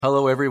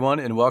Hello,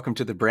 everyone, and welcome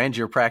to the Brand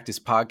Your Practice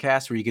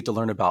podcast, where you get to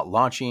learn about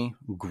launching,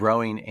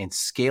 growing, and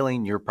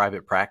scaling your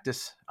private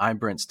practice. I'm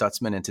Brent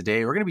Stutzman, and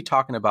today we're going to be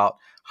talking about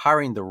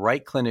hiring the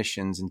right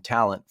clinicians and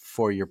talent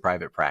for your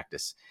private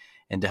practice.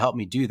 And to help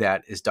me do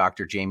that is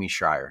Dr. Jamey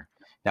Schrier.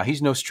 Now,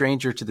 he's no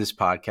stranger to this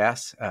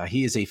podcast.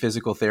 He is a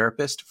physical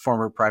therapist,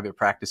 former private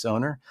practice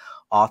owner,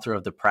 author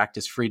of the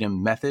Practice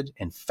Freedom Method,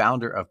 and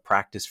founder of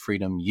Practice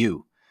Freedom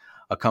U,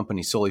 a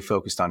company solely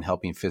focused on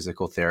helping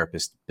physical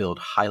therapists build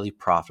highly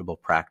profitable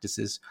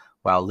practices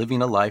while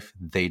living a life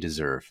they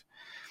deserve.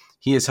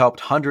 He has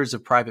helped hundreds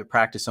of private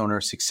practice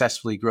owners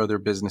successfully grow their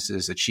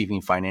businesses, achieving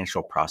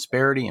financial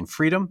prosperity and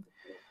freedom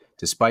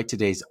despite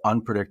today's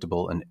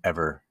unpredictable and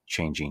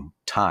ever-changing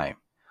time.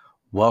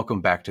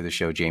 Welcome back to the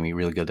show, Jamey.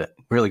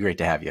 Really great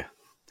to have you.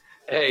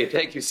 Hey,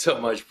 thank you so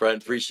much,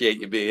 Brent.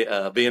 Appreciate you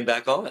being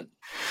back on.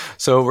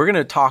 So we're going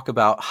to talk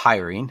about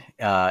hiring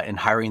and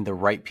hiring the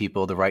right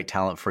people, the right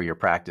talent for your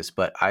practice.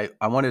 But I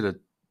wanted to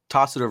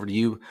toss it over to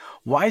you.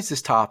 Why is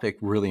this topic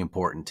really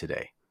important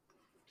today?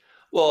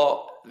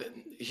 Well,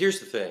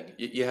 here's the thing.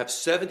 You have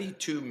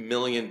 72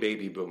 million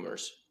baby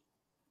boomers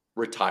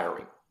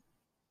retiring,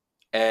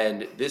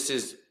 and this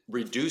is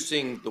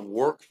reducing the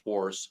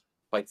workforce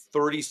by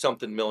 30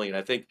 something million.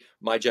 I think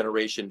my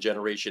generation,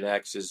 Generation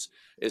X,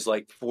 is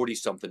like 40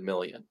 something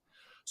million.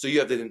 So you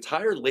have the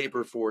entire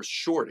labor force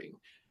shorting.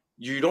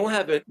 You don't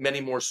have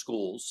many more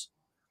schools,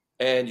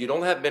 and you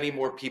don't have many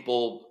more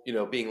people,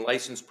 being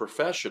licensed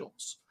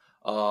professionals.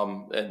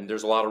 And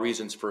there's a lot of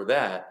reasons for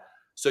that.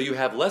 So you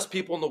have less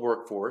people in the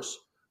workforce.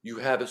 You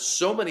have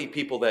so many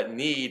people that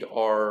need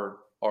our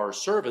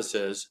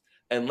services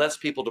and less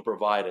people to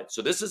provide it.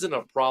 So this isn't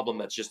a problem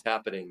that's just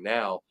happening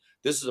now.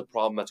 This is a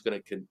problem that's going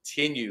to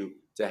continue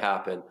to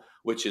happen,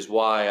 which is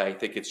why I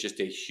think it's just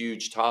a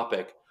huge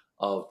topic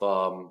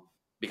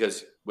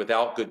because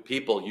without good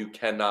people, you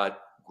cannot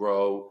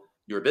grow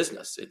your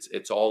business.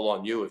 It's all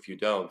on you if you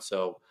don't.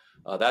 So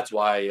that's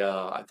why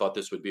I thought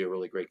this would be a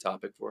really great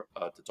topic for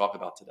to talk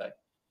about today.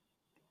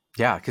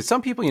 Yeah, because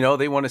some people,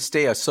 they want to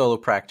stay a solo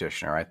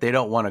practitioner, right? They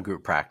don't want a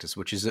group practice,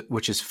 which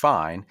is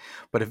fine.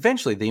 But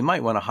eventually, they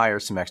might want to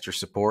hire some extra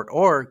support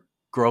or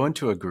grow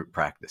into a group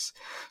practice.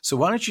 So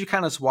why don't you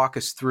kind of walk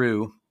us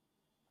through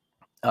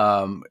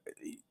kind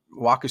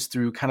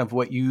of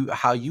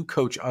how you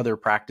coach other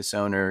practice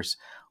owners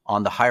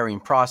on the hiring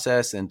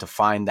process and to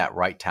find that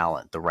right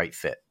talent, the right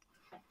fit.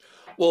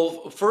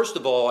 Well, first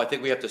of all, I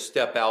think we have to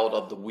step out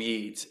of the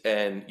weeds.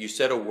 And you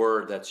said a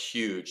word that's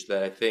huge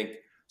that I think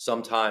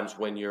sometimes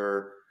when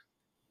you're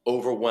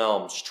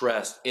overwhelmed,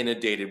 stressed,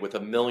 inundated with a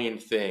million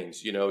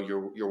things,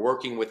 you're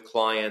working with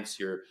clients,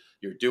 you're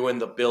doing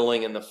the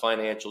billing and the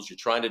financials, you're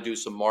trying to do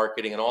some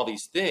marketing and all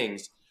these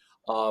things.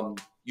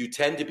 You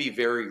tend to be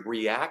very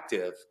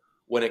reactive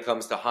when it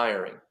comes to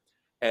hiring.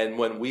 And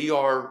when we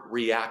are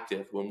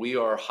reactive, when we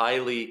are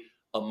highly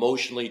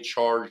emotionally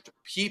charged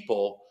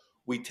people,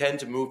 we tend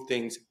to move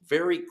things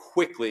very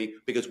quickly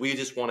because we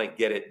just want to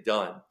get it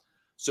done.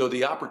 So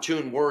the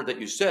opportune word that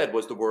you said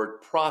was the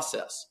word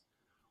process.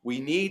 We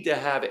need to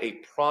have a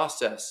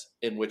process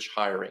in which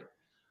hiring.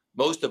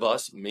 Most of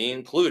us, me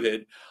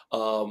included,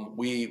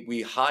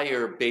 we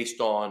hire based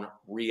on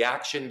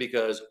reaction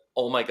because,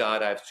 oh my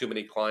God, I have too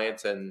many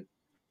clients and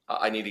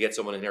I need to get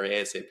someone in here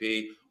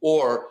ASAP.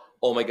 Or,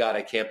 oh my God,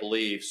 I can't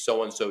believe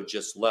so and so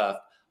just left.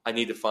 I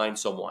need to find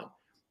someone.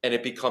 And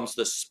it becomes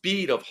the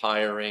speed of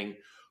hiring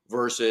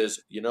versus,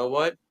 you know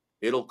what?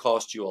 It'll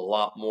cost you a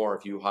lot more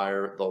if you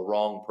hire the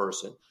wrong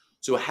person.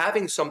 So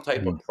having some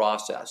type of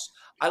process,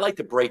 I like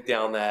to break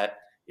down that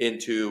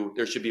into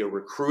there should be a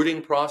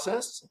recruiting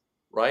process,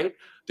 right?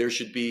 There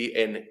should be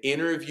an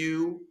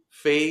interview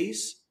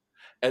phase,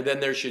 and then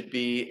there should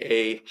be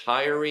a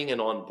hiring and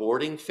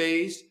onboarding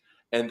phase,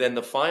 and then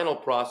the final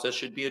process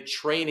should be a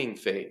training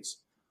phase.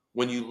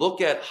 When you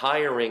look at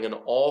hiring in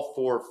all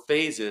four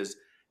phases,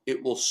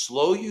 it will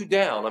slow you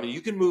down. I mean, you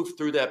can move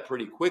through that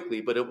pretty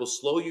quickly, but it will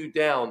slow you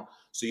down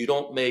so you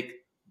don't make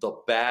the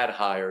bad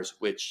hires,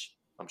 which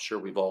I'm sure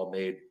we've all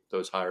made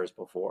those hires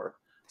before.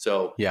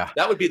 So Yeah.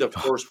 that would be the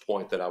first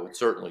point that I would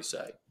certainly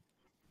say.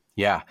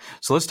 Yeah.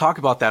 So let's talk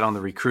about that on the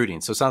recruiting.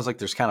 So it sounds like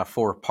there's kind of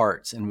four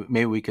parts, and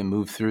maybe we can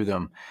move through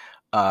them.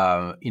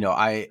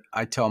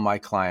 I tell my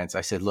clients,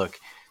 I said, look,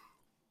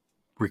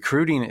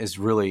 recruiting is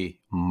really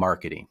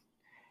marketing.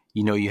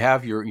 You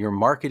have your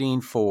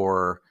marketing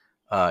for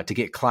to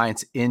get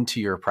clients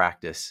into your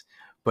practice,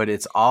 but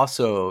it's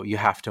also you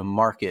have to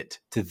market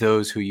to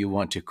those who you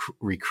want to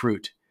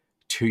recruit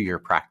to your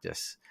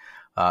practice.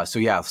 So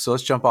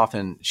let's jump off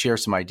and share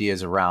some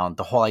ideas around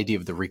the whole idea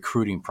of the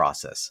recruiting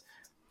process.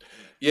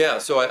 Yeah,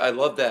 so I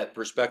love that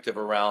perspective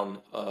around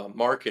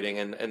marketing,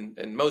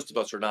 and most of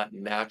us are not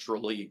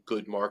naturally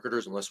good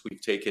marketers unless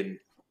we've taken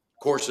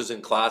courses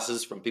and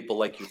classes from people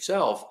like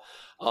yourself.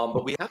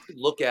 But we have to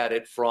look at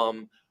it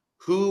from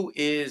who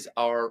is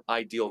our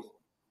ideal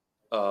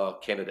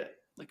candidate?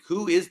 Like,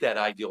 who is that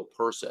ideal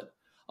person?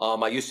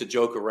 I used to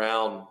joke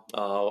around.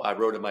 I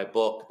wrote in my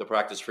book, The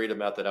Practice Freedom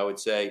Method. I would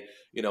say,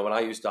 when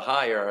I used to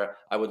hire,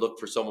 I would look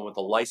for someone with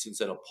a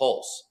license and a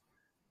pulse.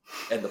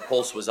 and the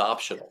pulse was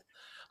optional.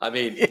 I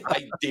mean, Yeah.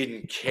 I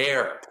didn't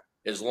care.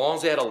 As long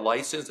as I had a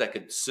license that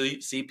could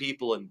see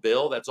people and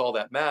bill, that's all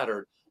that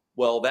mattered.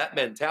 Well, that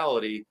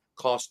mentality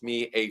cost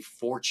me a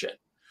fortune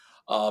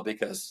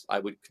because I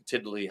would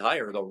continually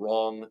hire the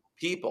wrong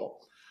people.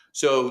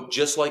 So,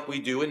 just like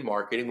we do in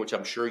marketing, which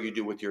I'm sure you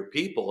do with your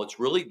people, it's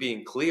really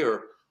being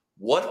clear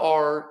what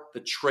are the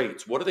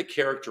traits, what are the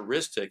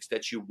characteristics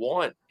that you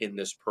want in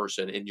this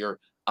person, in your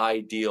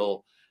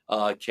ideal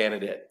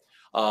candidate.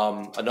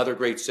 Another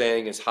great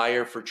saying is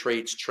hire for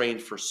traits, train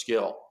for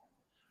skill.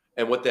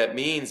 And what that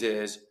means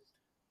is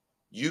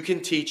you can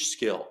teach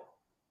skill.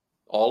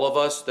 All of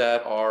us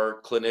that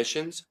are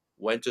clinicians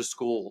went to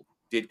school,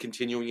 did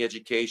continuing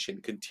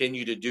education,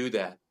 continue to do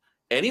that.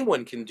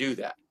 Anyone can do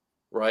that,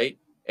 right?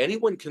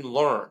 Anyone can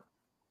learn.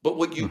 But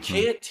what you Hmm.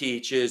 can't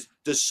teach is,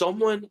 does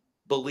someone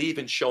believe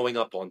in showing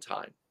up on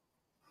time?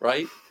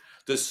 Right?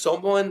 Does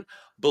someone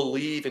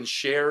believe and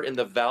share in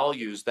the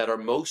values that are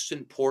most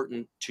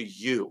important to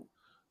you?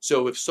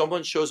 So if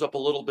someone shows up a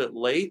little bit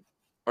late,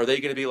 are they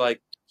going to be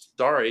like,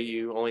 sorry,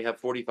 you only have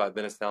 45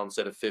 minutes now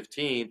instead of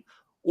 15?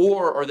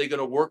 Or are they going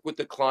to work with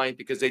the client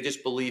because they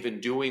just believe in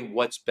doing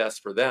what's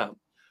best for them?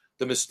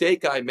 The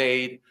mistake I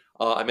made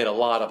a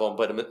lot of them,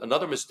 but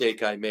another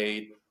mistake I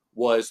made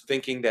was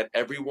thinking that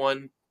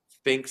everyone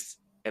thinks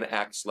and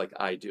acts like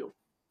I do.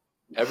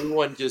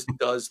 Everyone just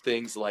does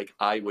things like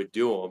I would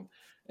do them.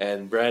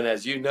 And Brent,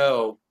 as you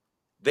know,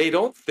 they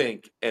don't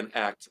think and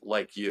act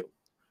like you.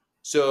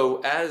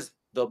 So, as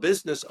the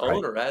business Right.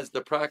 owner, as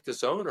the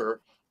practice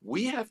owner,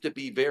 we have to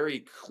be very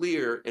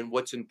clear in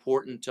what's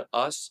important to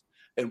us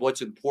and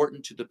what's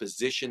important to the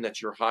position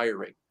that you're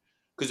hiring.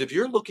 Because if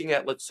you're looking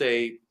at, let's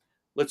say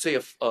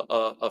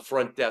a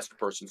front desk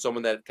person,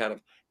 someone that kind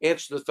of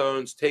answers the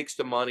phones, takes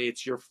the money,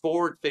 it's your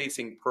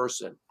forward-facing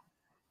person.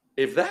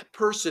 If that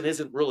person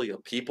isn't really a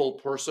people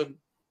person,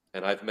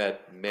 and I've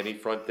met many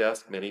front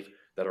desk, many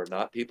that are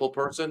not people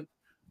person,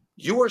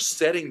 you are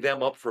setting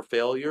them up for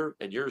failure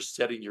and you're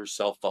setting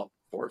yourself up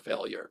for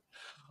failure.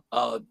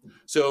 Uh,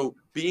 so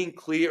being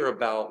clear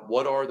about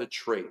what are the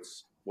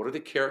traits, what are the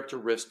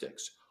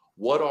characteristics,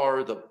 what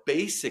are the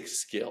basic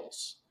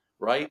skills,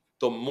 right?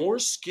 The more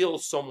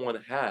skills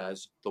someone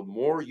has, the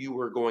more you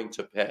are going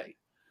to pay.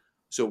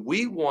 So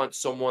we want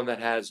someone that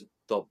has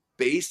the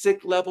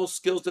basic level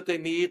skills that they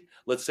need.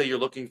 Let's say you're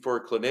looking for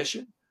a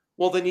clinician.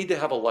 Well, they need to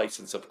have a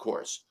license, of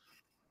course.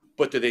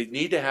 But do they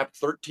need to have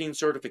 13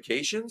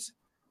 certifications?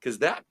 Because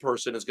that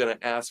person is going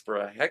to ask for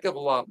a heck of a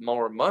lot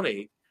more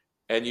money.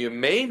 And you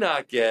may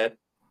not get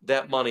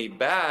that money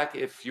back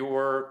if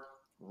your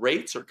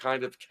rates are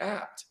kind of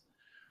capped.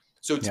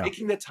 So Yeah.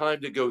 taking the time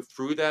to go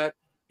through that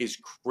is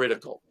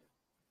critical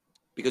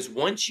because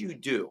once you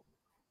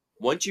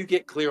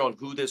get clear on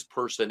who this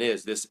person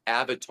is, this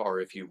avatar,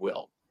 if you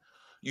will,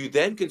 you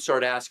then can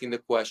start asking the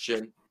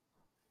question,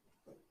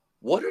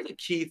 what are the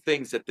key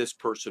things that this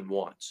person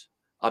wants?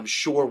 I'm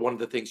sure one of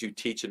the things you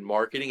teach in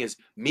marketing is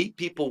meet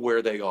people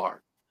where they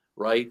are,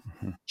 right?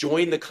 Mhm.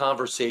 Join the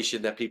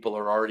conversation that people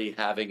are already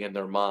having in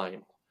their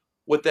mind.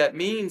 What that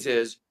means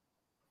is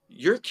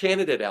your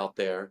candidate out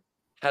there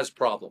has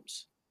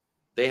problems.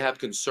 They have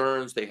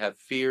concerns, they have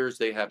fears,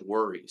 they have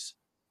worries.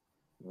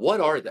 What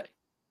are they?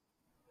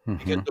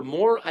 Because Mhm. the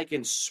more I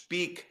can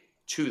speak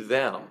to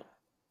them,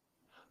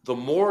 the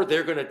more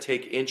they're going to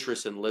take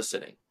interest in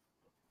listening.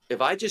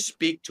 If I just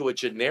speak to a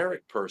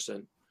generic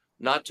person,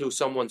 not to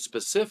someone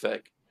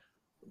specific,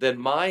 then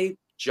my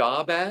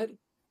job ad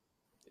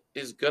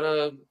is going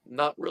to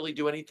not really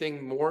do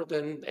anything more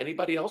than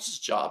anybody else's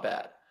job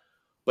ad.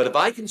 But if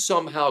I can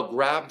somehow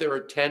grab their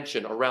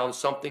attention around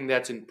something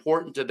that's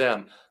important to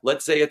them,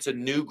 let's say it's a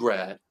new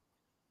grad,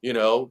 you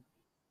know,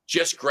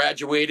 just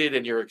graduated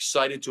and you're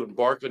excited to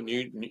embark on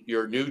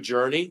your new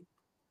journey,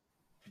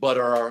 but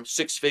are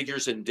 6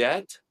 figures in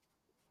debt,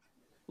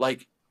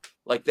 like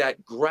like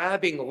that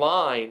grabbing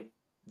line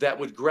that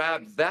would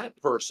grab that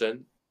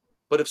person.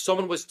 But if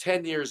someone was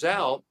 10 years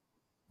out,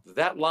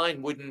 that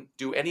line wouldn't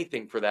do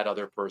anything for that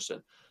other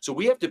person. So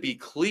we have to be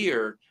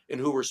clear in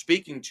who we're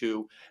speaking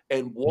to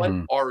and what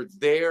Mhm. are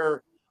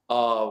their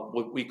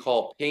what we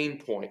call pain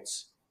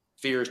points,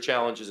 fears,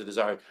 challenges, and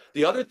desires.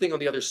 The other thing on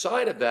the other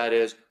side of that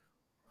is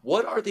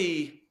what are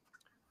the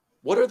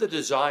what are the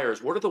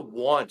desires, what are the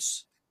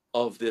wants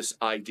of this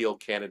ideal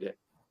candidate?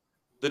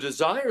 The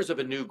desires of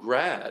a new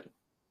grad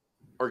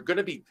are going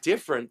to be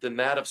different than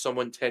that of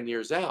someone 10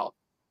 years out.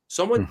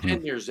 Someone Mhm.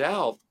 10 years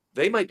out,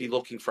 they might be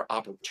looking for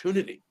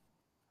opportunity,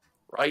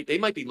 right? They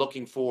might be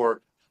looking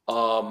for,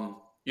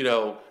 um, you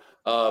know,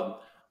 um,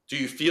 do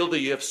you feel that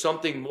you have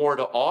something more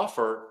to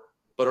offer,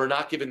 but are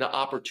not given the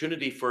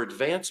opportunity for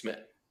advancement?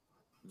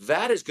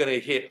 That is going to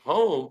hit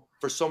home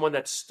for someone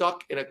that's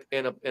stuck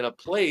in a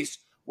place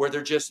where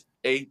they're just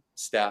a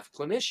staff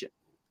clinician.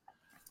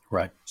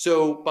 Right.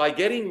 So by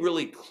getting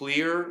really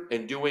clear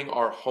and doing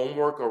our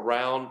homework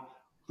around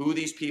who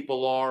these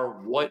people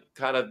are, what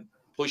kind of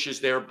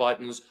pushes their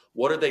buttons,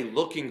 what are they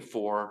looking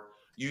for,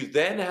 you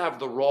then have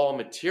the raw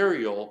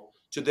material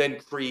to then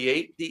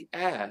create the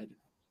ad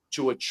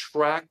to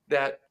attract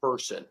that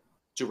person,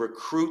 to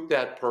recruit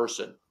that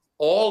person.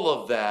 All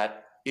of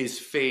that is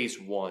phase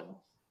one.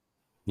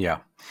 Yeah.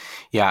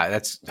 Yeah.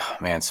 That's,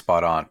 man,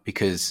 spot on.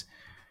 Because,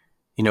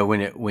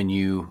 when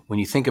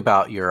you think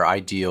about your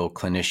ideal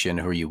clinician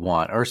who you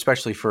want, or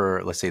especially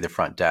for, let's say, the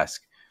front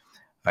desk,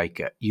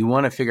 like you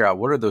want to figure out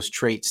what are those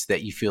traits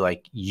that you feel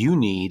like you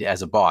need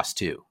as a boss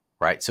too,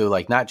 right? So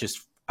like not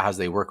just as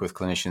they work with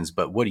clinicians,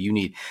 but what do you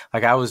need?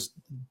 Like I was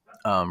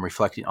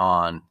reflecting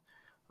on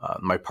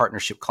my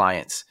partnership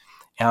clients,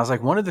 and I was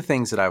like, one of the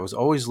things that I was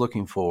always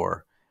looking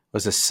for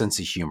was a sense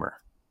of humor.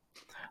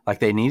 Like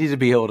they needed to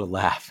be able to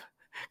laugh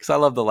because I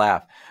love to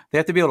laugh. They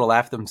have to be able to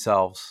laugh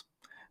themselves.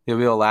 They'll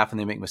be able to laugh when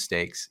they make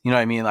mistakes. You know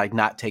what I mean? Like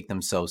not take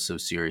themselves so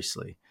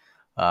seriously.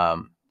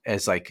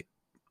 As like,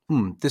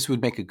 this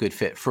would make a good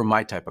fit for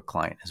my type of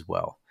client as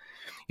well.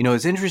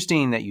 It's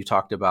interesting that you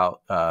talked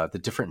about the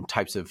different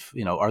types of,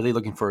 are they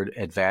looking for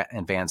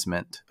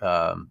advancement?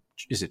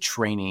 Is it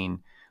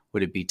training?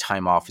 Would it be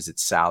time off? Is it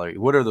salary?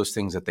 What are those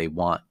things that they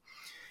want?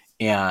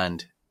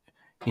 And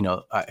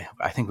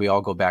I think we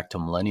all go back to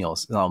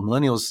millennials.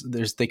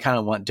 Millennials, they kind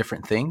of want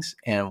different things.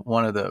 And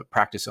one of the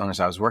practice owners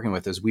I was working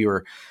with is we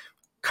were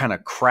kind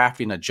of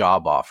crafting a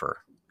job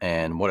offer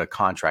and what a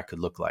contract could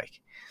look like.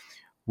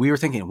 We were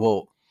thinking,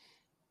 well,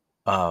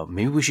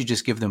 maybe we should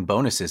just give them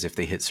bonuses if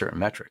they hit certain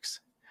metrics.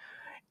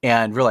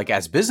 And we're like,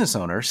 as business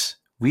owners,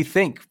 we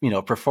think,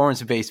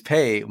 performance-based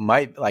pay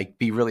might like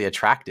be really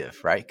attractive,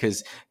 right?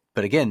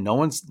 But again,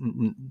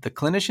 the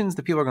clinicians,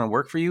 the people who are going to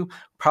work for you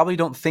probably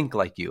don't think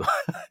like you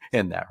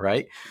in that,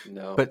 right?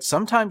 No. But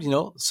sometimes,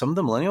 some of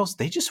the millennials,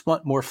 they just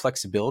want more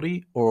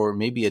flexibility or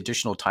maybe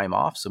additional time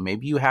off. So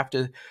maybe you have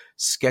to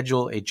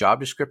schedule a job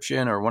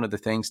description, or one of the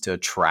things to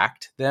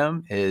attract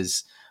them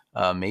is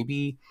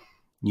maybe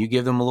you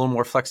give them a little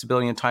more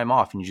flexibility and time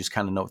off, and you just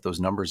kind of know what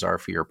those numbers are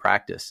for your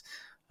practice.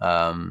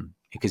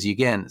 Because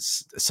again,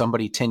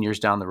 somebody 10 years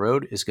down the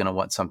road is going to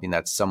want someone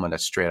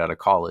that's straight out of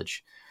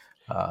college.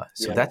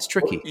 So Yeah. that's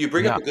Well, tricky. you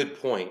bring up Yeah. a good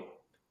point.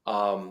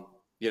 I'm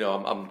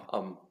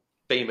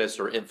famous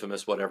or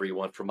infamous, whatever you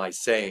want, for my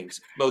sayings.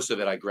 Most of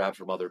it I grab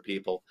from other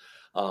people.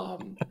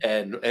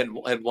 And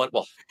one,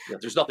 well,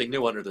 there's nothing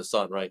new under the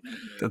sun, right?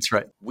 That's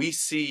right. We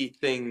see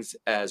things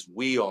as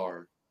we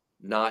are,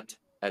 not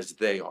as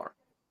they are.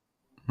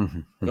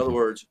 Mm-hmm, In other mm-hmm.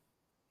 words,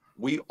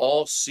 we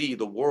all see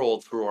the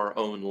world through our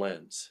own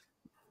lens.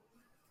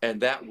 And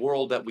that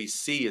world that we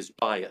see is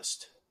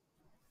biased.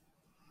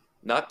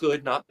 Not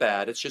good, not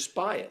bad. It's just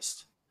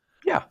biased.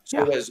 Yeah.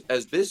 So Yeah.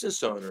 as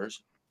business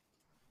owners,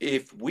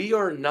 if we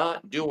are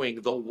not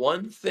doing the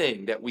one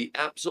thing that we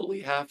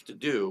absolutely have to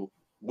do,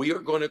 we are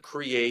going to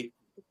create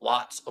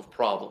lots of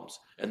problems.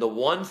 And the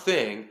one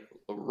thing,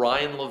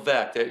 Ryan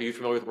Levesque, are you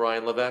familiar with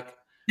Ryan Levesque?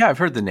 Yeah. I've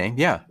heard the name.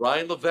 Yeah.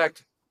 Ryan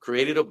Levesque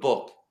created a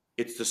book.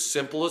 It's the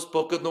simplest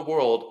book in the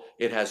world.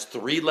 It has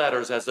 3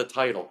 letters as the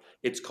title.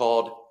 It's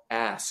called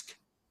Ask.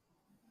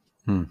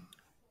 Hmm.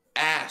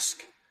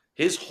 Ask.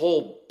 His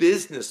whole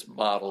business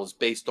model is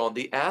based on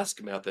the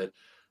ask method.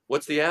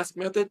 What's the ask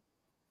method?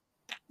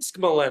 Ask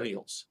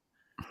millennials.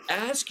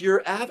 Ask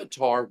your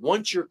avatar.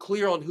 Once you're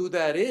clear on who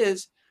that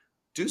is,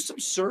 do some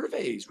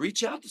surveys,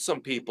 reach out to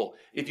some people.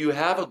 If you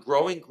have a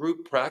growing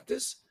group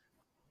practice,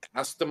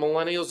 ask the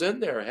millennials in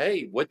there,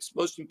 hey, what's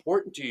most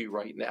important to you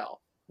right now?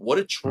 What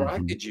Mm-hmm.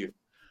 attracted you?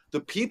 The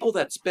people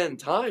that spend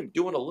time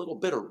doing a little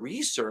bit of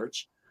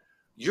research,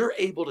 you're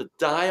able to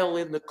dial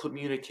in the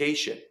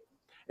communication.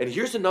 And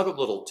here's another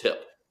little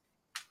tip.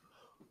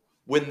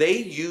 When they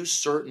use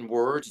certain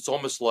words, it's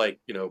almost like,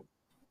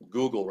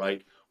 Google,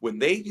 right? When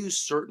they use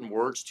certain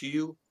words to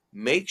you,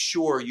 make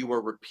sure you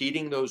are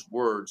repeating those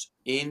words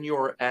in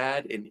your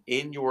ad and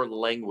in your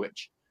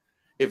language.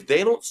 If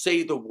they don't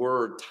say the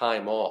word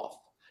time off,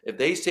 if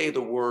they say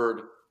the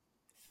word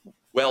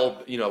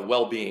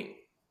well-being,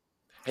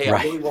 hey, I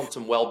Right. really want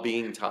some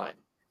well-being time,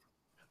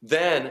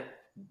 then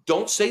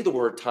don't say the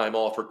word time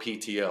off or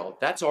PTO.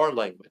 That's our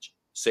language.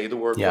 Say the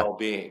word Yeah.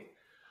 well-being.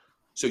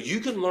 So you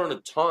can learn a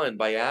ton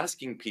by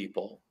asking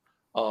people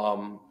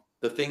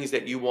the things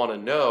that you want to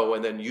know,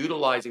 and then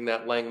utilizing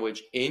that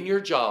language in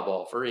your job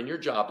offer, in your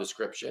job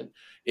description,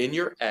 in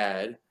your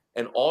ad,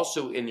 and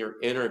also in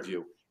your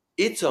interview.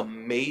 It's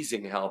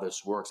amazing how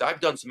this works. I've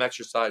done some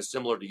exercise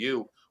similar to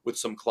you with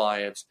some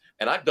clients,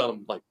 and I've done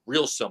them like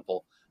real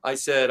simple. I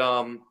said,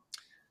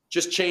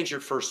 just change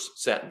your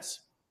first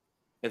sentence.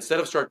 Instead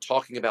of start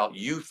talking about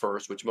you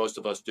first, which most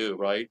of us do,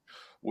 right?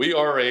 We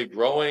are a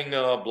growing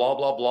blah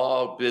blah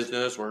blah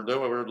business. We're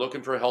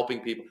looking for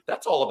helping people.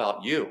 That's all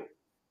about you.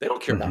 They don't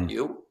care Mm-hmm. about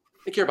you.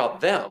 They care about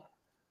them.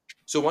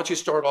 So once you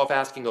start off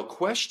asking a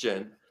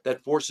question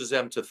that forces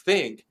them to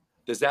think,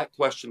 does that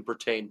question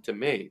pertain to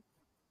me?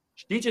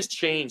 She just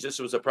changed. This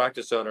was a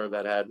practice owner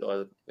that had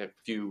a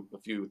few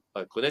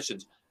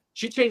clinicians.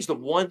 She changed the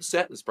one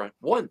sentence, Brian.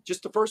 One,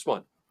 just the first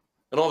one,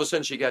 and all of a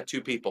sudden she got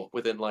 2 people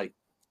within like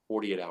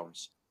 48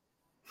 hours,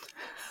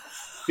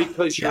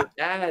 because Yeah. your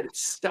ad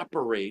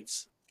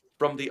separates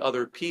from the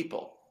other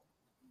people.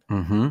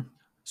 Mm-hmm.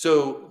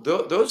 So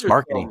those It's are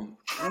marketing.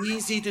 some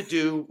easy to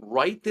do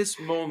right this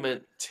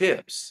moment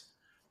tips.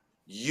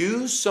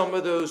 Use some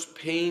of those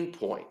pain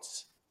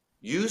points.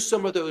 Use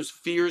some of those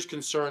fears,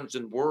 concerns,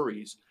 and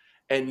worries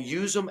and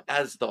use them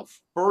as the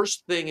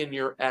first thing in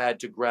your ad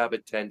to grab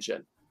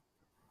attention.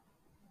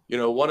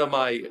 One of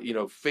my,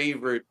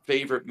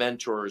 favorite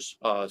mentors,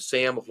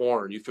 Sam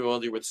Horn. You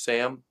familiar with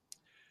Sam?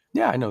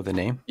 Yeah, I know the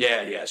name.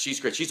 Yeah, she's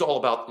great. She's all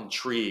about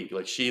intrigue.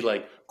 Like she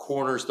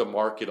corners the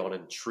market on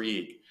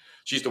intrigue.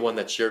 She's the one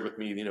that shared with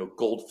me,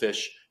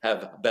 goldfish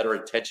have better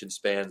attention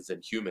spans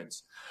than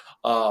humans.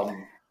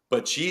 Um,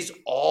 but she's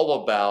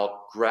all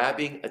about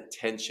grabbing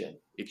attention.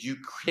 If you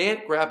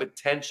can't grab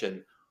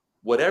attention,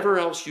 whatever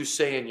else you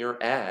say in your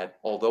ad,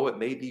 although it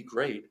may be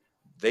great,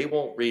 they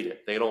won't read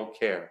it. They don't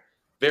care.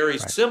 Very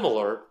Right.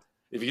 similar.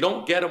 If you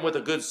don't get them with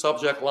a good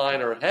subject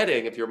line or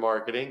heading, if you're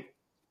marketing,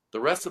 the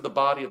rest of the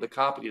body of the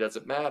copy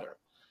doesn't matter.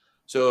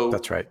 So,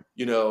 That's right.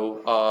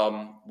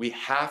 we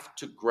have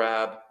to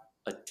grab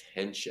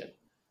attention.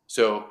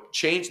 So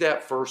change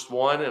that first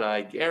one, and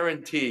I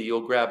guarantee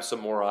you'll grab some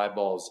more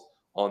eyeballs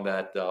on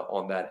that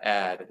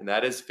ad, and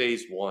that is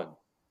phase one.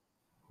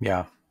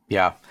 Yeah.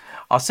 Yeah.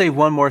 I'll say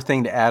one more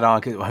thing to add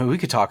on, because we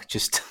could talk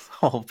just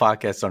a whole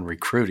podcast on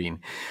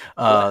recruiting.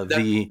 Well,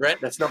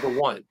 Brent, that's number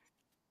one.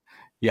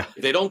 Yeah.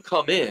 If they don't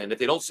come in, if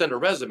they don't send a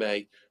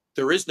resume,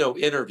 there is no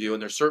interview,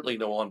 and there's certainly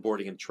no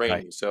onboarding and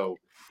training. Right. So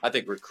I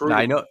think Now, I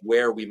recruiting know. is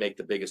where we make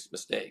the biggest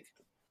mistake.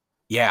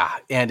 Yeah.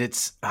 And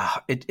it's,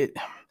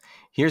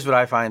 here's what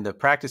I find: the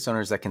practice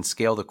owners that can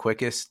scale the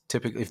quickest,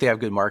 typically, if they have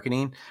good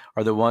marketing,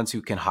 are the ones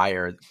who can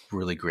hire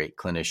really great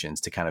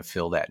clinicians to kind of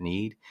fill that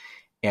need.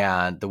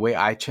 And the way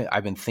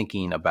I've been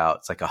thinking about,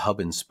 it's like a hub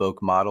and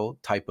spoke model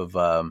type of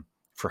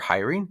for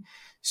hiring.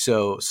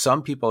 So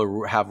some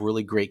people have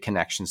really great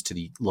connections to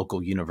the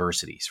local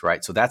universities,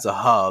 right? So that's a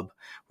hub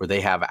where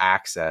they have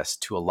access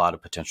to a lot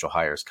of potential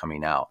hires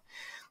coming out.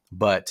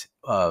 But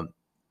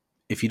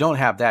if you don't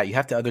have that, you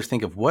have to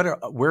think of where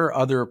are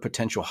other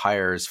potential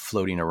hires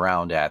floating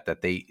around at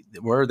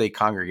where are they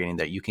congregating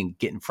that you can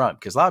get in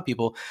front? Because a lot of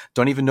people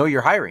don't even know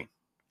you're hiring.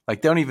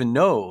 Like they don't even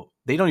know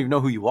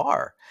who you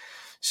are.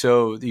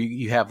 So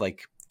you have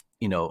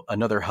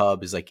another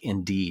hub is like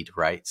Indeed,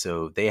 right?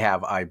 So they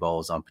have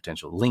eyeballs on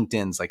potential.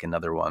 LinkedIn's like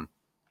another one.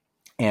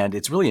 And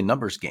it's really a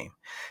numbers game.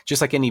 Just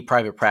like any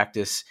private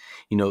practice,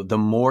 the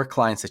more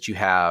clients that you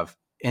have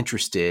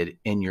interested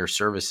in your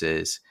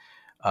services,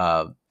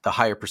 the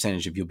higher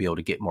percentage of you'll be able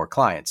to get more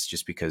clients,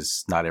 just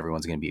because not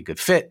everyone's going to be a good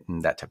fit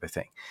and that type of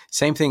thing.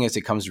 Same thing as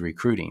it comes to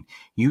recruiting.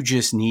 You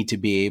just need to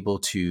be able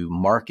to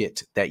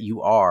market that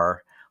you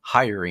are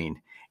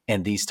hiring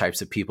and these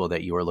types of people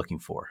that you are looking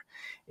for.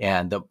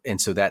 And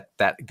so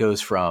that goes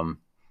from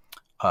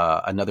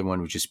another one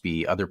would just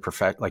be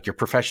like your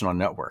professional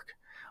network.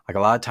 Like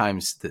a lot of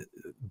times the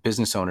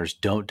business owners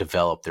don't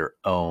develop their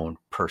own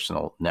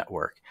personal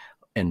network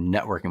and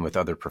networking with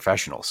other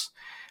professionals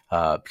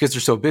because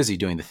they're so busy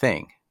doing the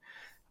thing.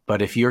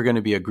 But if you're going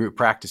to be a group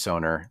practice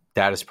owner,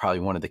 that is probably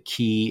one of the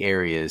key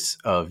areas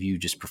of you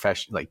just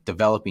like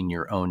developing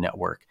your own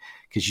network,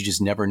 because you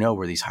just never know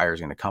where these hires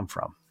are going to come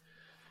from.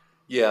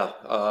 Yeah,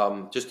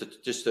 just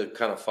to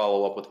kind of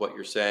follow up with what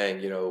you're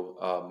saying,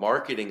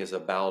 marketing is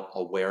about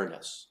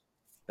awareness.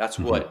 That's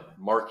what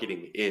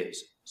marketing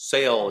is.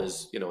 Sale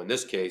is, in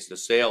this case, the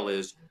sale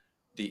is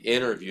the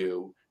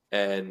interview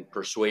and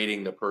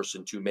persuading the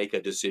person to make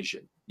a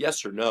decision.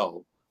 Yes or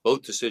no.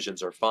 Both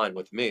decisions are fine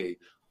with me,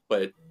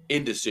 but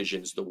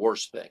indecision is the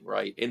worst thing,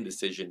 right?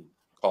 Indecision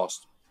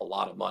costs a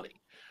lot of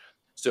money.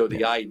 So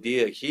the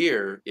idea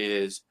here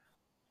is,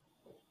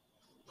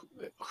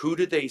 who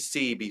do they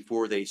see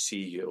before they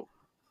see you?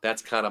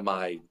 That's kind of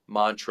my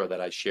mantra that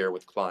I share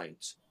with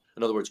clients.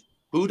 In other words,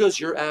 who does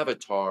your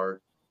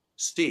avatar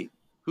see?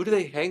 Who do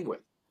they hang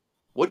with?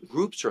 What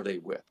groups are they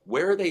with?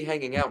 Where are they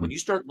hanging out? When you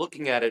start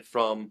looking at it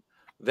from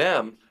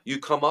them, you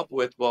come up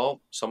with,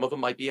 well, some of them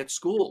might be at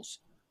schools.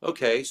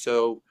 Okay,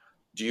 so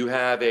do you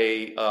have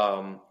a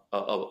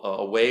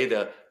way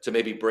to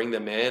maybe bring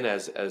them in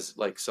as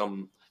like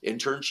some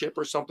internship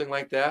or something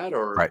like that,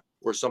 or Right.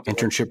 something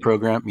like Internship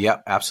program.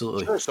 Yep,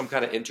 absolutely. Sure, some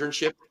kind of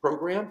internship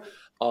program.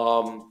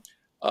 Um,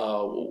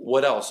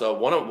 what else?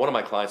 One of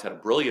my clients had a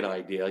brilliant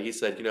idea. He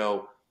said,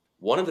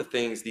 one of the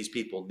things these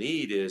people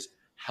need is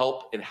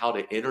help in how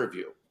to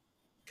interview,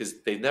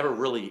 because they've never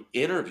really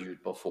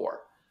interviewed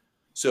before.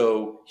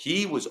 So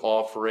he was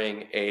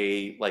offering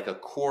a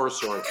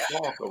course or a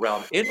talk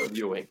around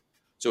interviewing.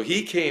 So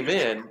he came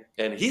in,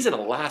 and he's in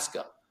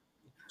Alaska.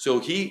 So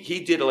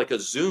he did like a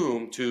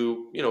Zoom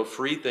to,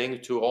 free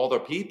thing to all the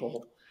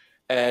people.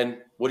 And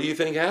what do you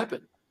think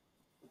happened?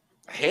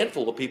 A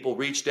handful of people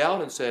reached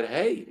out and said,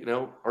 "Hey,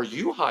 are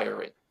you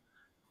hiring?"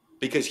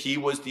 Because he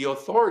was the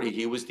authority,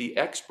 he was the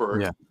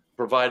expert Yeah.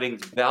 providing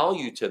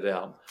value to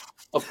them.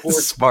 Of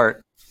course,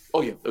 Smart.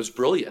 oh yeah, it was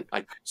brilliant.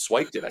 I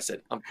swiped it. I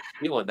said, "I'm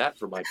feeling that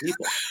for my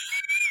people."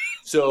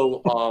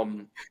 So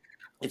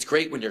it's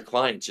great when your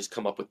clients just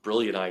come up with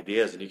brilliant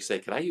ideas and you say,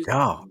 "Can I use that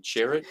Oh, and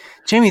share it?"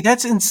 Jamey,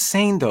 that's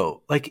insane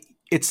though. Like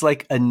it's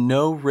like a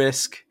no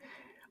risk.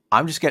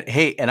 I'm just getting,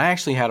 hey, and I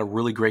actually had a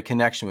really great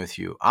connection with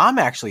you. I'm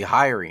actually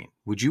hiring.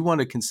 Would you want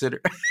to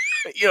consider?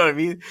 You know what I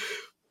mean?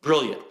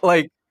 Brilliant.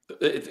 Like,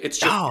 It's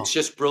oh,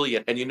 just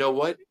brilliant. And you know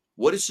what?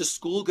 What is the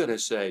school going to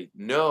say?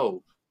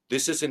 No,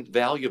 this isn't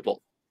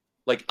valuable.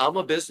 Like, I'm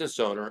a business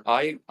owner.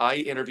 I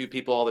interview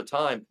people all the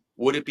time.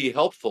 Would it be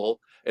helpful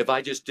if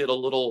I just did a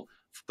little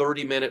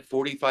 30-minute,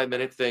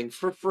 45-minute thing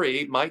for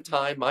free, my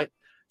time, my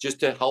just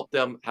to help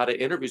them how to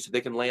interview so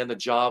they can land the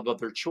job of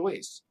their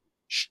choice?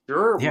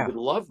 Sure, we Yeah. would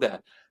love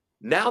that.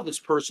 Now this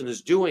person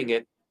is doing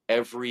it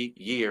every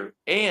year,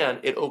 and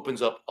it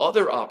opens up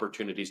other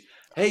opportunities.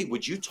 Hey,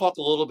 would you talk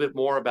a little bit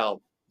more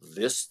about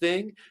this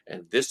thing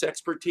and this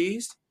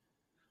expertise?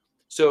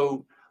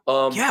 So,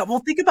 Yeah.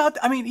 Well, think about,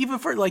 I mean, even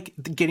for like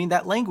getting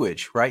that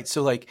language, right?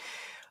 So like,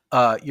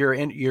 you're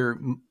in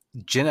your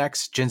Gen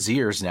X, Gen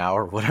Zers now,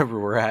 or whatever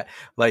we're at,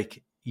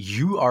 like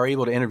you are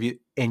able to interview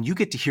and you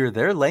get to hear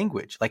their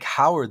language. Like,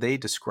 how are they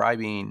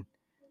describing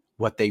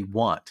what they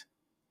want?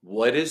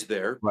 what is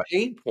their Right.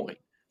 pain point?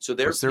 So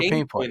their What's their pain pain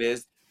point? point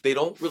is they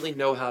don't really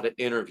know how to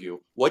interview.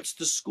 What's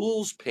the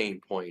school's pain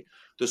point?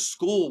 The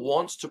school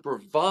wants to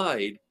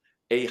provide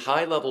a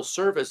high level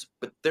service,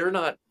 but they're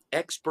not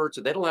experts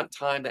and they don't have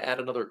time to add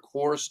another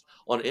course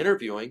on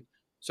interviewing.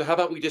 So how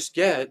about we just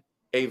get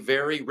a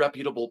very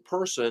reputable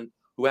person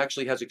who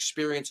actually has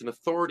experience and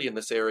authority in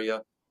this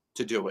area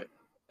to do it?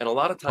 And a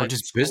lot of Or times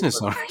just schools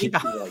business are owner. Yeah.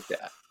 thinking like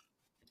that.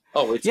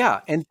 Oh,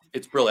 Yeah. And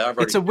it's brilliant. I've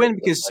it's already a said win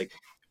that because like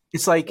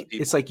it's 10 like, it's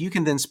people. like you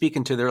can then speak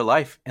into their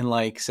life and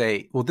like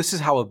say, well, this is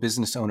how a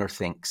business owner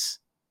thinks.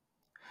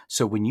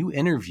 So when you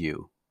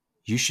interview,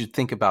 you should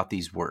think about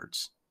these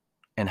words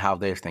and how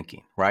they're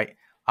thinking, right?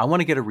 I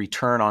want to get a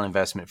return on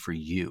investment for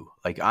you.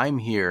 Like, I'm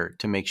here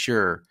to make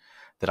sure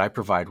that I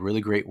provide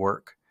really great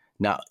work.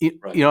 Now, you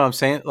Right. know what I'm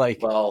saying?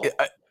 Like, Well,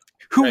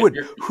 who Brent, would,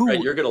 who,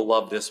 you're gonna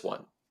love this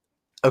one.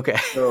 okay.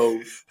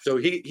 So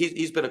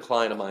he's been a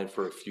client of mine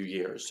for a few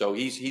years. So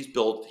he's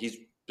built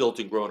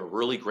and grown a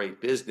really great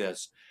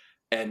business.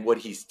 And what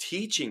he's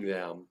teaching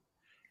them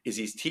is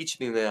he's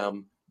teaching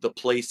them the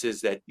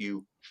places that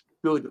you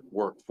should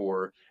work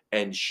for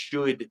and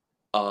should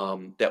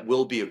that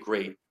will be a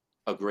great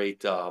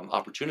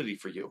opportunity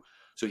for you.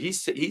 So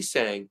he's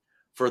saying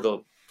for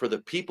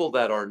the people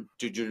that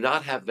do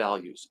not have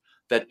values,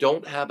 that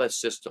don't have a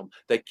system,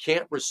 that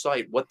can't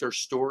recite what their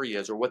story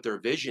is or what their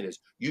vision is,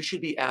 you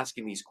should be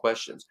asking these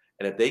questions.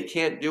 And if they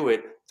can't do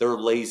it, they're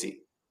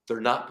lazy.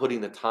 They're not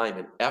putting the time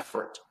and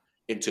effort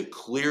into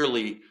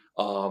clearly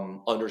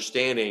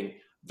understanding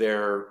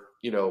their,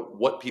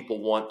 what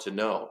people want to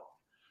know.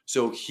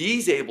 So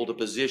he's able to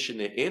position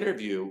the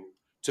interview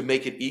to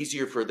make it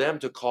easier for them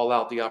to call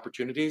out the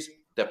opportunities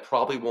that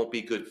probably won't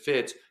be good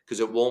fits because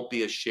it won't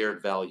be a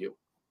shared value.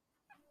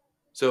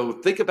 So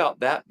think about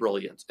that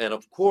brilliance. And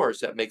of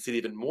course, that makes it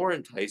even more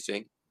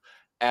enticing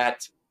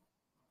at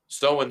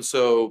so and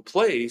so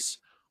place.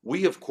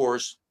 We, of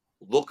course,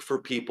 look for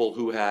people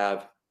who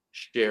have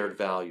shared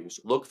values,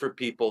 look for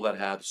people that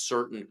have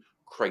certain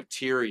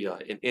criteria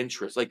and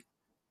interests. Like,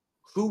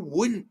 who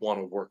wouldn't want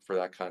to work for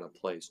that kind of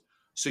place?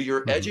 So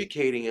you're Mhm.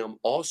 educating them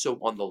also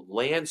on the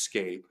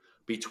landscape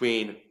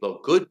between the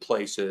good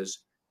places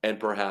and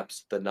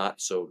perhaps the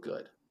not so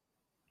good.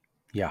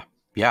 Yeah.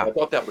 Yeah. I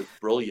thought that was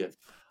brilliant.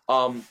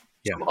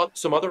 Yeah.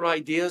 Some other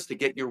ideas to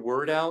get your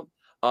word out.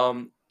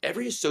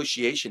 Every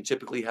association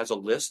typically has a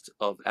list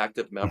of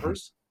active Mhm.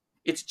 members.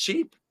 It's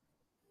cheap.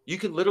 You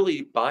can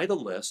literally buy the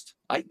list.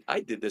 I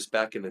did this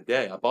back in the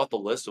day. I bought the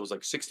list. It was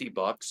like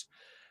 $60,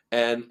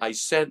 and I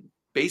sent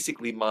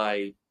basically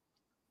my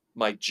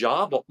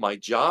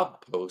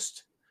job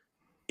post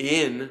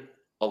in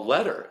a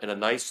letter, in a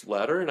nice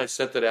letter, and I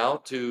sent it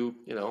out to,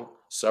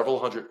 several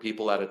hundred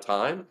people at a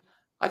time.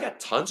 I got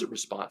tons of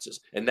responses.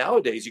 And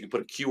nowadays you can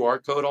put a QR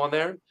code on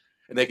there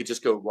and they could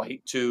just go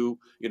right to,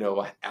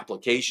 an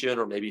application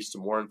or maybe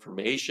some more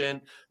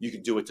information. You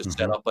can do it to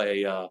set Mhm.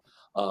 up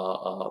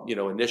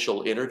a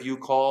initial interview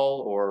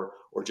call or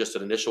just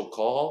an initial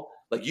call.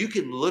 Like, you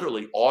can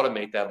literally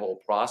automate that whole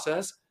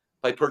process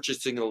by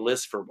purchasing a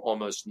list for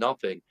almost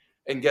nothing.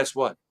 And guess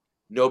what?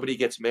 Nobody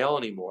gets mail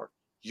anymore.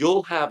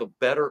 You'll have a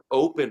better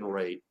open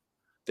rate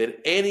than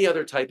any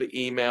other type of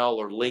email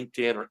or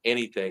LinkedIn or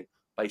anything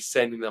by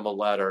sending them a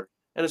letter.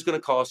 And it's going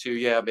to cost you,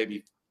 yeah,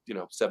 maybe,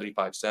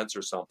 75 cents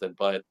or something,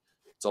 but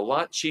it's a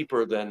lot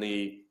cheaper than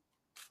the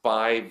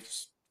 5,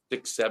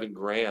 6, 7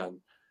 grand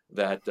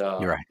that,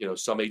 You're right.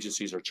 some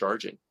agencies are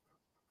charging.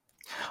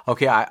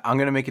 Okay. I'm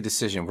going to make a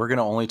decision. We're going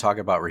to only talk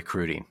about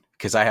recruiting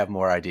because I have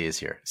more ideas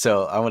here.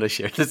 So I want to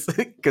share this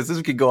because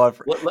this could go on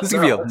for, this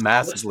could be No, a let's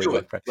massively do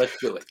long. it. Let's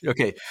do it.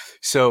 Okay.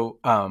 So,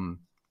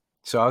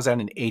 so I was at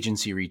an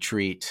agency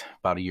retreat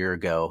about a year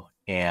ago,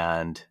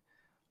 and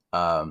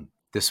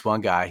this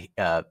one guy,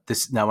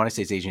 this now when I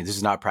say it's agent, this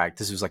is not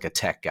practice. This was like a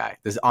tech guy.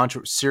 This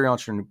serial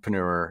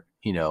entrepreneur,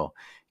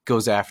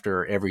 goes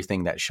after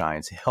everything that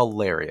shines.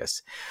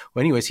 Hilarious.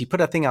 Well, anyways, he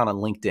put a thing out on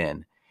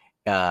LinkedIn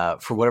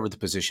for whatever the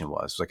position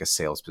was. It was like a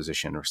sales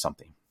position or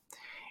something,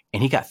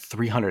 and he got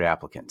 300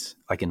 applicants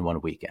like in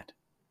one weekend.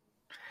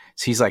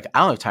 So he's like, I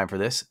don't have time for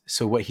this.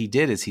 So what he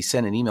did is he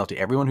sent an email to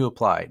everyone who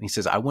applied. And he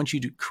says, I want you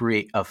to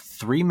create a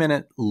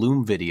 3-minute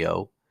Loom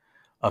video,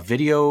 a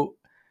video,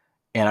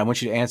 and I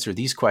want you to answer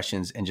these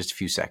questions in just a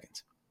few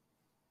seconds.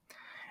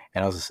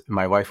 And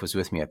my wife was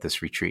with me at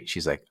this retreat.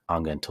 She's like,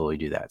 I'm going to totally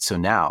do that. So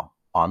now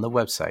on the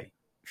website,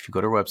 if you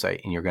go to our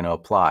website and you're going to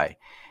apply,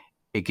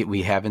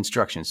 we have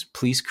instructions.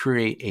 Please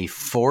create a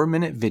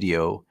 4-minute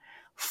video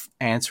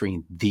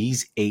answering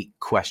these 8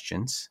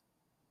 questions.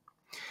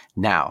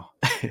 Now,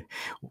 a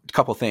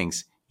couple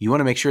things. You want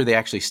to make sure they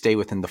actually stay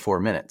within the 4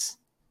 minutes,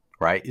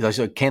 right?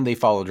 So can they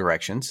follow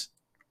directions?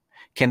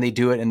 Can they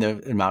do it in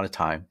the amount of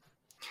time?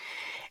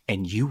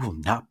 And you will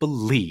not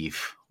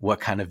believe what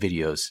kind of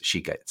videos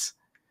she gets.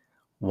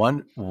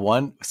 One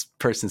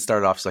person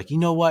started off like, you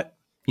know what?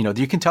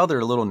 You can tell they're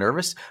a little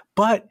nervous,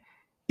 but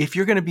if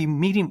you're going to be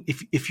meeting,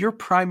 if you're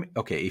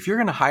if you're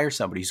going to hire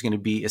somebody who's going to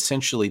be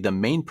essentially the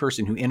main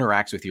person who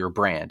interacts with your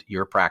brand,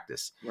 your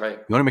practice, right?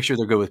 You want to make sure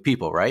they're good with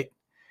people, right?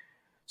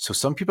 So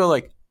some people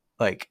are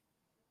like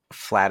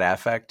flat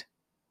affect,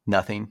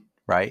 nothing,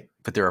 right?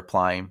 But they're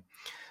applying.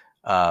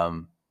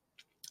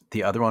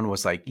 The other one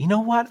was like, you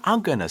know what?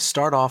 I'm going to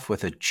start off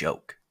with a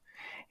joke.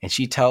 And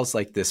she tells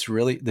like this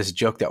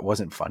joke that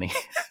wasn't funny,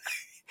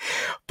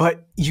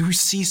 but you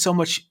see so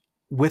much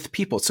with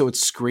people. So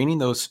it's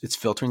it's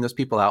filtering those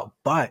people out,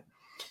 but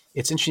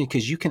it's interesting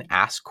because you can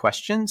ask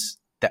questions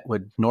that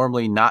would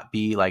normally not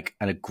be like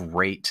a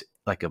great,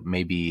 like a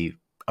maybe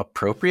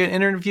appropriate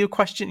interview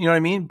question. You know what I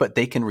mean? But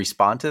they can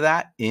respond to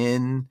that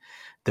in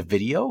the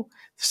video.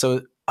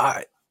 So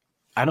I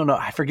don't know.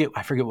 I forget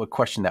what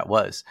question that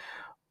was.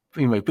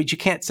 Anyway, but you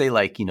can't say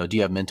like, do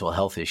you have mental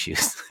health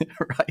issues,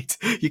 right?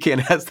 You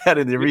can't ask that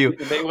in the review,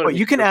 You may want to but be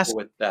you can ask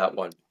with that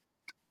one.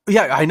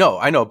 Yeah, I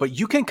know, but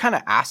you can kind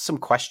of ask some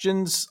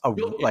questions,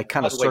 like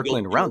kind By of the way,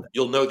 circling around it.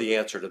 you'll know the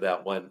answer to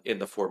that one in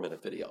the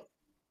 4-minute video.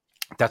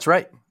 That's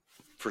right.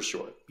 For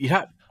sure.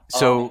 Yeah.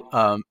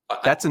 So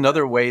that's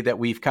another way that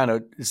we've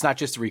it's not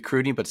just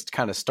recruiting, but it's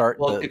kind of start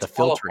the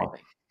filtering.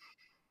 Qualifying.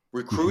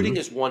 Recruiting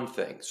is one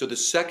thing. So the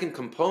second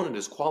component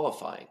is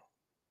qualifying.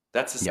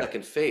 That's the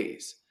second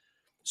phase.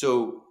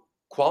 So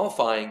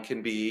qualifying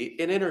can be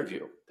an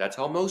interview. That's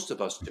how most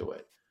of us do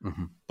it.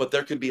 Mm-hmm. But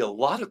there can be a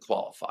lot of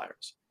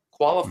qualifiers.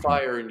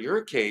 Qualifier in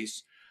your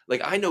case,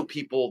 like I know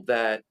people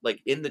that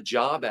like in the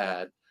job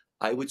ad,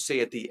 I would say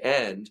at the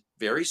end,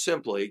 very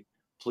simply,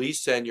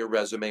 please send your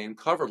resume and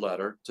cover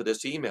letter to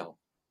this email.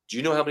 Do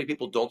you know how many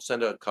people don't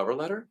send a cover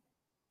letter?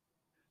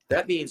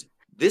 That means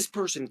this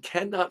person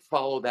cannot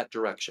follow that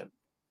direction.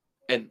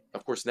 And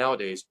of course,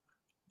 nowadays,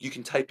 you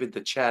can type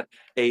into chat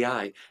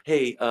AI,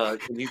 hey,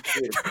 can you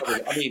create a cover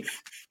letter? I mean,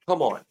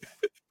 come on.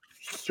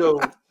 So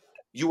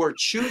you are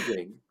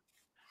choosing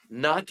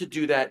not to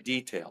do that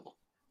detail.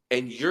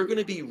 And you're going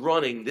to be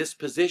running this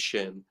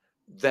position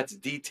that's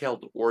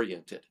detailed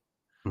oriented.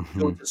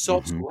 So it's a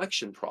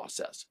self-selection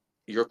process,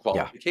 your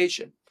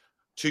qualification.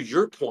 To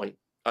your point,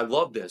 I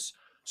love this.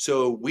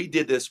 So we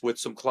did this with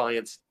some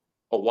clients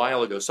a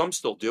while ago. Some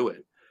still do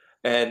it.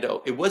 And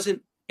it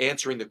wasn't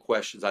answering the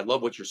questions. I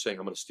love what you're saying.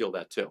 I'm going to steal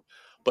that too.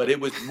 But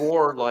it was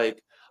more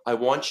like, I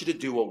want you to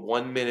do a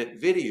 1-minute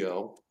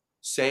video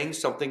saying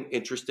something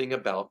interesting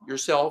about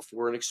yourself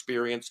or an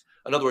experience.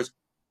 In other words,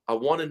 I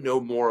want to know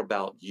more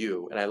about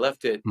you. And I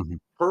left it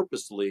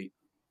purposely,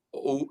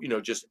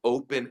 just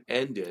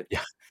open-ended. Yeah.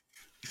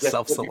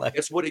 Self-select.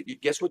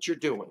 Guess what you're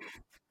doing?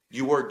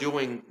 You are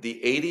doing the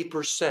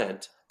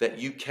 80% that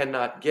you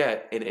cannot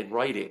get in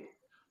writing.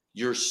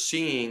 You're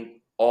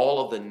seeing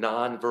all of the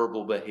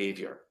nonverbal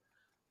behavior.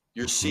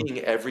 You're seeing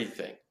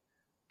everything.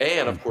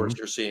 And of course,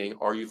 you're seeing,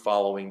 are you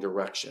following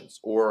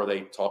directions? Or are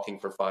they talking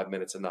for 5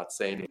 minutes and not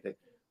saying anything?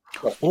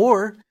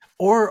 Or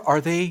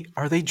are they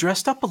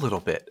dressed up a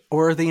little bit?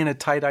 Or are they in a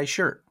tie-dye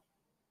shirt?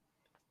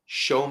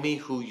 Show me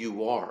who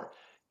you are.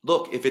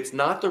 Look, if it's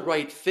not the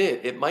right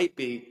fit, it might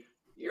be,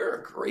 you're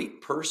a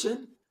great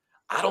person.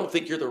 I don't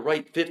think you're the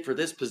right fit for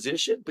this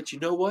position, but you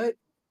know what?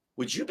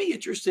 Would you be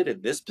interested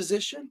in this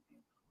position?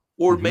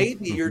 Or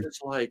maybe you're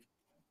just like,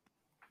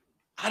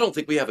 I don't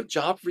think we have a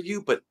job for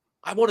you, but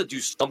I want to do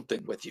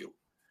something with you.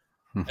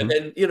 And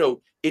then,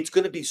 it's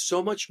going to be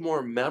so much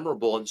more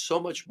memorable and so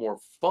much more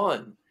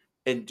fun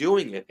in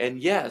doing it.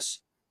 And yes,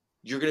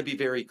 you're going to be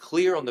very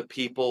clear on the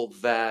people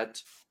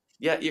that,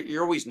 yeah,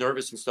 you're always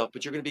nervous and stuff,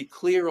 but you're going to be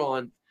clear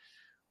on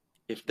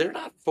if they're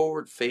not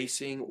forward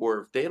facing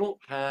or if they don't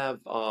have,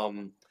 are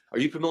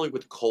you familiar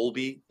with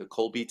the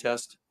Colby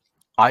test?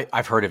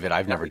 I've heard of it.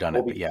 I've never done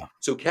it, but yeah.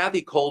 So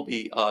Kathy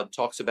Colby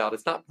talks about,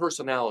 it's not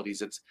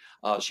personalities. It's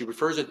she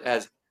refers it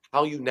as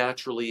how you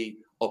naturally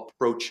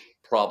approach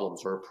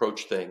problems or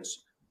approach things.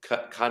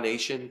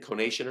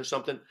 Conation or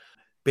something.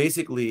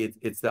 Basically,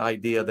 it's the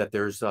idea that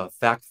there's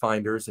fact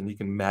finders, and you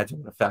can imagine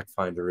what a fact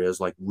finder is.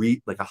 Like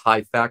a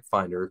high fact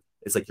finder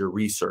is like your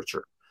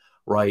researcher,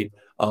 right?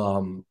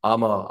 I'm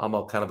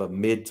a kind of a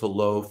mid to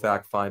low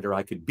fact finder.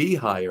 I could be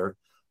higher,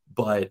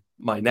 but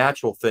my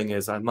natural thing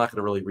is I'm not going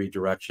to really read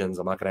directions.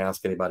 I'm not going to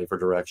ask anybody for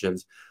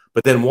directions.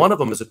 But then one of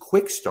them is a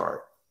quick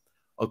start.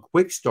 A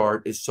quick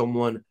start is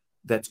someone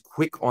that's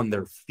quick on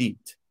their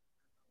feet.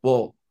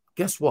 Well,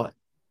 guess what?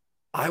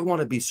 I want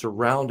to be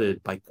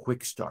surrounded by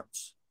quick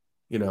starts,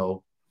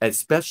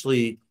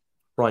 especially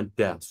front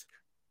desk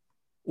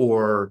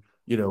or,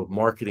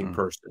 marketing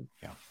person.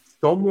 Yeah.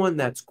 someone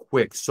that's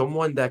quick,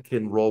 someone that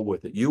can roll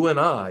with it. You and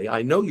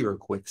I know you're a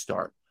quick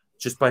start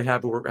just by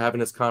having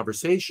this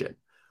conversation.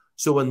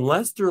 So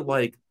unless they're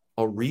like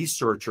a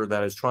researcher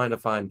that is trying to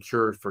find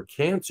cures for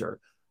cancer,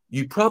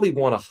 you probably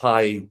want a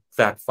high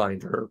fact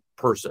finder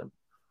person.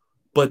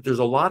 But there's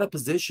a lot of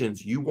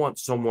positions you want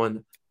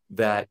someone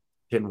that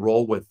can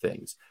roll with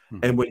things.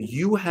 Mm-hmm. And when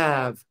you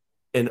have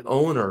an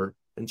owner,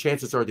 and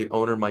chances are the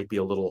owner might be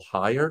a little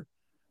higher,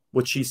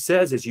 what she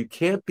says is you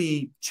can't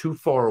be too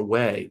far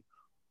away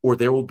or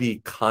there will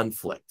be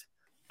conflict.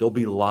 There'll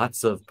be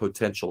lots of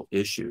potential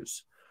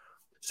issues.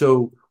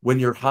 So when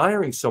you're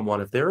hiring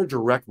someone, if they're a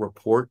direct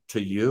report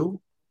to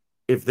you,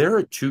 if they're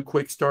a 2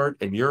 quick start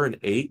and you're an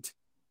 8,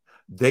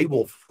 they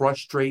will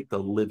frustrate the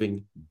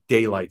living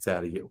daylights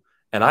out of you.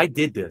 And I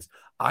did this.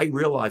 I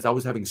realized I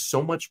was having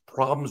so much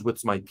problems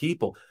with my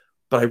people,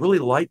 but I really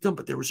liked them.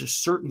 But there was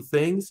just certain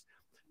things.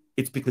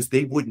 It's because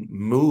they wouldn't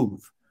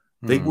move.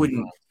 They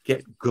wouldn't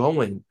get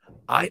going.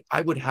 I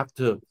would have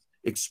to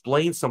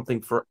explain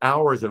something for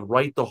hours and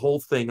write the whole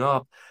thing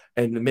up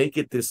and make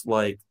it this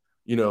like,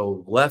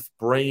 left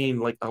brain.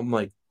 Like, I'm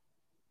like,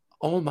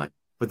 oh my.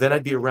 But then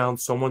I'd be around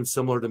someone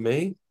similar to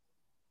me.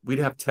 We'd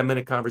have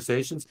 10-minute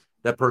conversations.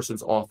 That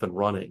person's off and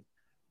running.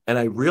 And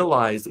I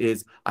realized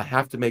I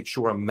have to make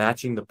sure I'm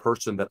matching the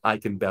person that I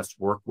can best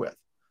work with.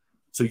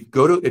 So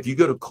if you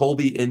go to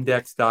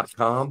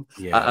colbyindex.com,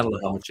 I don't know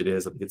how much it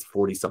is. I think it's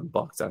 40 something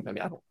bucks. I mean,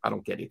 I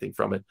don't get anything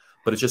from it,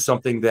 but it's just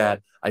something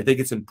that I think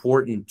it's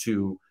important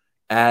to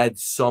add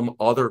some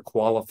other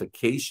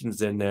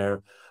qualifications in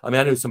there. I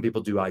mean, I know some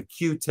people do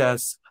IQ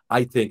tests.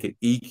 I think an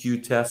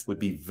EQ test would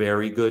be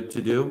very good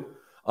to do.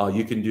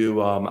 You can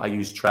do, I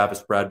use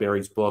Travis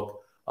Bradberry's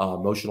book,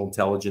 Emotional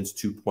Intelligence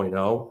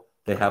 2.0.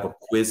 They have a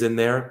quiz in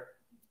there.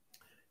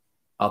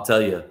 I'll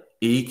tell you,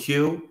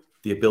 EQ,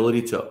 the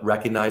ability to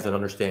recognize and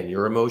understand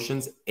your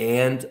emotions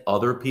and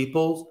other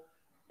people's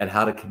and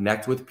how to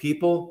connect with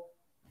people,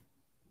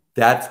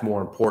 that's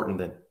more important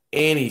than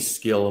any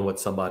skill in what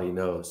somebody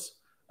knows.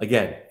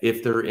 Again,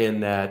 if they're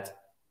in that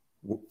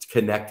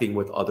connecting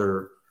with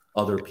other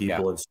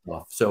people and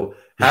stuff. So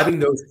having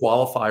those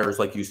qualifiers,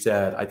 like you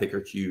said, I think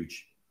are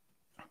huge.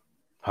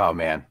 Oh,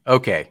 man.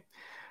 Okay.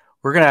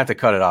 We're going to have to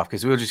cut it off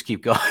because we'll just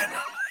keep going.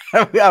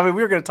 I mean,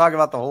 we were going to talk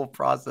about the whole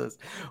process,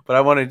 but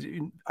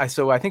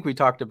I think we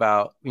talked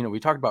about,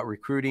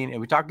 recruiting, and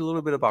we talked a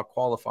little bit about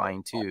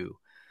qualifying too.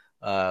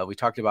 We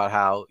talked about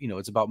how,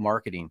 it's about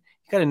marketing.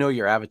 You got to know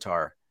your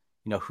avatar.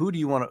 Who do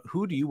you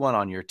want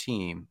on your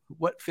team?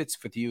 What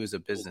fits with you as a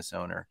business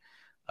owner?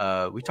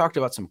 We talked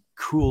about some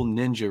cool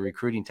ninja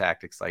recruiting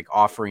tactics, like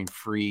offering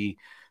free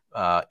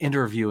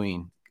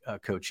interviewing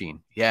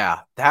coaching.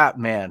 Yeah, that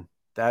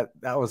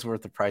was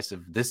worth the price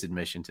of this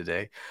admission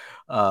today.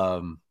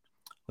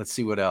 Let's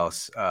see what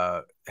else.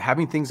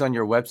 Having things on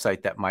your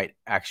website that might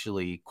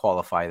actually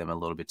qualify them a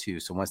little bit too.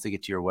 So once they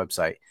get to your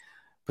website,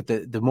 but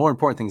the more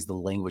important thing is the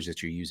language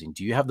that you're using.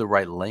 Do you have the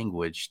right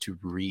language to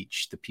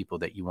reach the people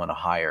that you want to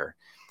hire?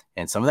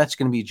 And some of that's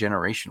going to be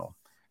generational.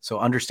 So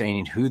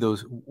understanding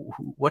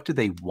what do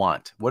they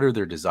want? What are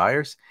their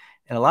desires?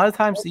 And a lot of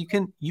times you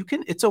can,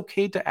 it's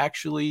okay to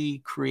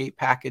actually create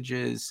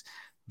packages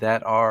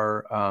that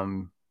are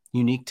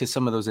unique to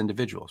some of those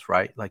individuals,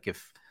 right? Like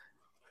if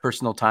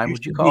personal time,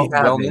 would you call it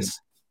wellness?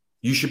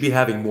 You should be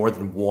having more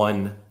than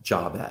one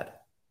job ad.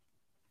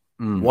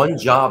 One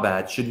job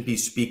ad shouldn't be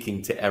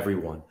speaking to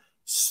everyone.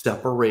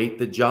 Separate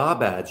the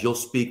job ads. You'll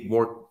speak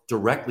more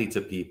directly to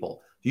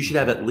people. You should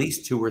have at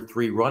least 2 or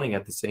 3 running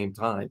at the same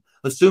time,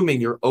 assuming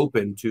you're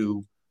open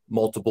to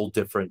multiple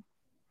different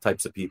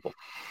types of people.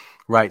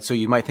 Right. So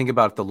you might think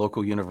about the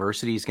local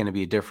university is going to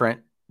be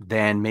different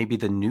than maybe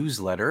the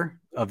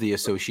newsletter of the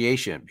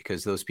association,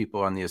 because those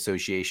people on the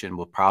association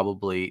will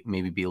probably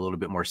maybe be a little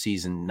bit more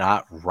seasoned,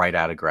 not right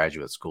out of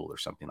graduate school or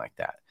something like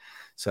that.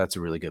 So that's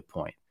a really good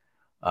point.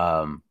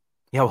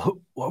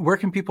 Where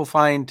can people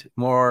find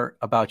more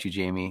about you,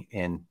 Jamey,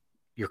 and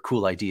your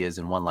cool ideas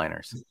and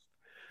one-liners?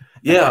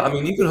 Yeah, I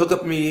mean, you can hook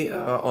up me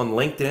on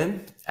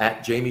LinkedIn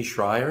at Jamey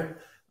Schrier.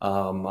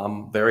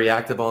 I'm very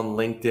active on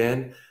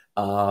LinkedIn.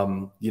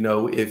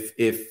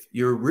 If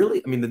you're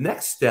really, the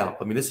next step,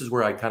 this is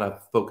where I kind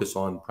of focus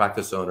on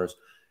practice owners,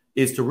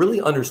 is to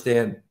really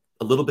understand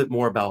a little bit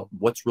more about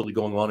what's really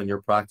going on in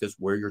your practice,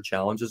 where your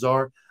challenges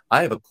are.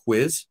 I have a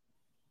quiz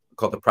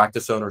called the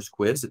Practice Owners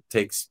Quiz. It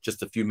takes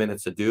just a few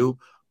minutes to do,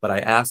 but I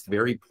ask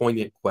very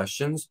poignant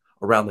questions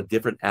around the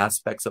different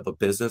aspects of a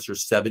business, or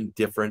 7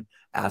 different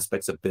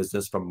aspects of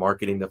business, from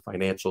marketing to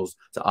financials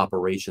to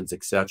operations,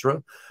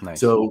 etc.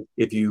 Nice. So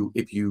if you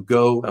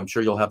go, I'm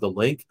sure you'll have the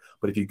link,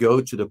 but if you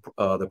go to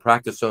the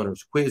Practice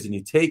Owners Quiz and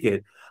you take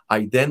it,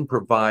 I then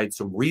provide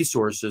some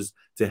resources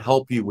to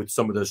help you with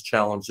some of those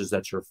challenges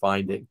that you're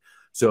finding.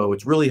 So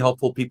it's really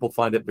helpful. People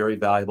find it very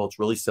valuable. It's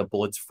really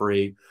simple. It's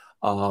free.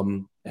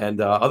 Other than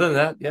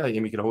that,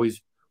 you can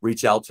always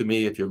reach out to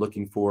me if you're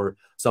looking for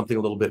something a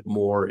little bit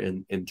more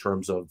in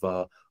terms of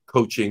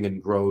coaching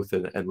and growth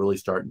and really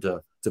starting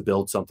to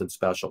build something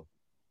special.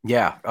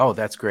 Yeah. Oh,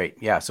 that's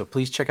great. Yeah. So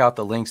please check out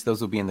the links.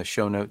 Those will be in the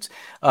show notes.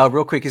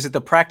 Real quick, is it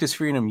the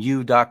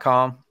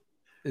practicefreedomu.com?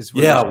 is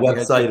where Yeah, we head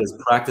to? website is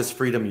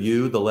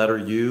practicefreedomu, the letter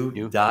You?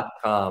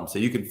 U.com. So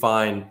you can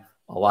find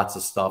lots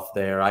of stuff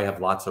there. I have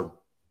lots of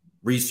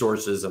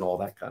resources and all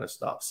that kind of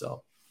stuff.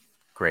 So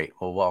Great.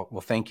 Well,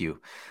 thank you.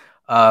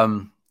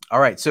 All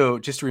right. So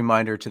just a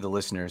reminder to the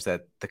listeners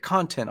that the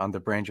content on the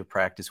Brand Your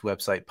Practice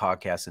website,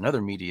 podcast, and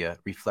other media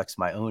reflects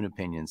my own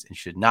opinions and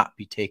should not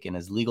be taken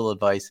as legal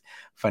advice,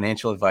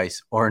 financial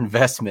advice, or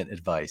investment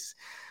advice.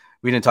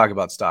 We didn't talk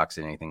about stocks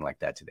and anything like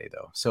that today,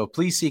 though. So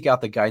please seek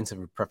out the guidance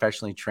of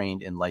professionally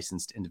trained and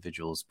licensed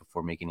individuals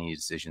before making any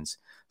decisions.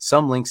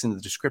 Some links in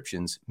the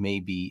descriptions may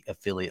be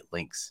affiliate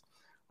links.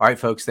 All right,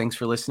 folks, thanks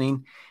for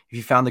listening. If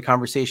you found the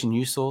conversation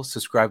useful,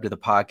 subscribe to the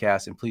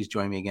podcast, and please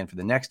join me again for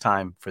the next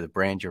time for the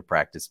Brand Your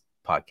Practice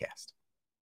podcast.